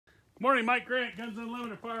Good morning, Mike Grant, Guns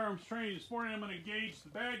Unlimited Firearms Training. This morning I'm going to engage the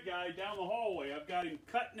bad guy down the hallway. I've got him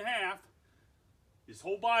cut in half. His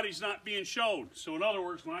whole body's not being shown. So in other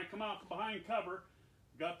words, when I come out from behind cover,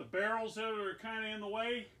 I've got the barrels that are kind of in the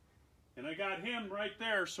way, and I got him right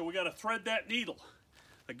there, so we got to thread that needle.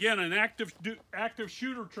 Again, in active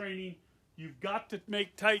shooter training, you've got to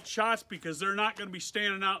make tight shots because they're not going to be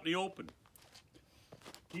standing out in the open.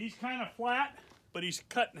 He's kind of flat, but he's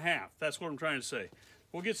cut in half. That's what I'm trying to say.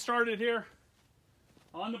 We'll get started here.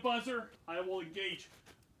 On the buzzer, I will engage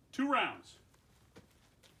 2 rounds.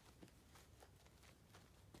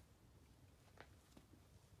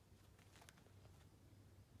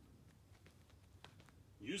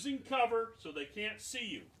 Using cover so they can't see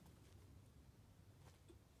you.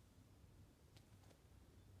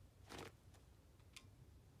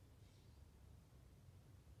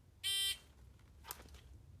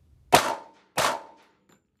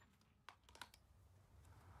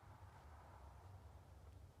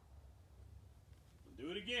 Do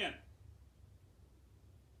it again.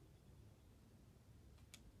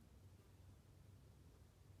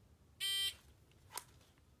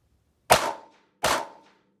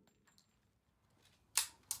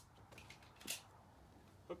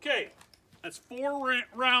 Okay, that's 4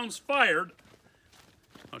 rounds fired.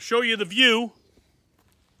 I'll show you the view.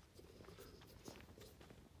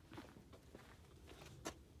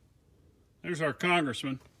 There's our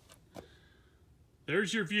congressman.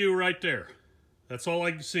 There's your view right there. That's all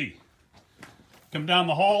I can see. Come down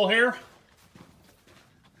the hall here.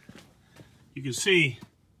 You can see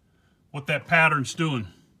what that pattern's doing.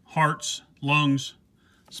 Hearts, lungs,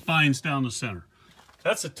 spines down the center.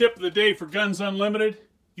 That's the tip of the day for Guns Unlimited.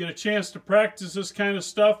 Get a chance to practice this kind of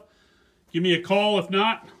stuff, give me a call. If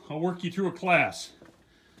not, I'll work you through a class.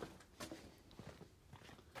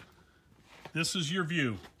 This is your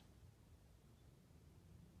view.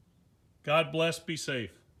 God bless, be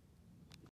safe.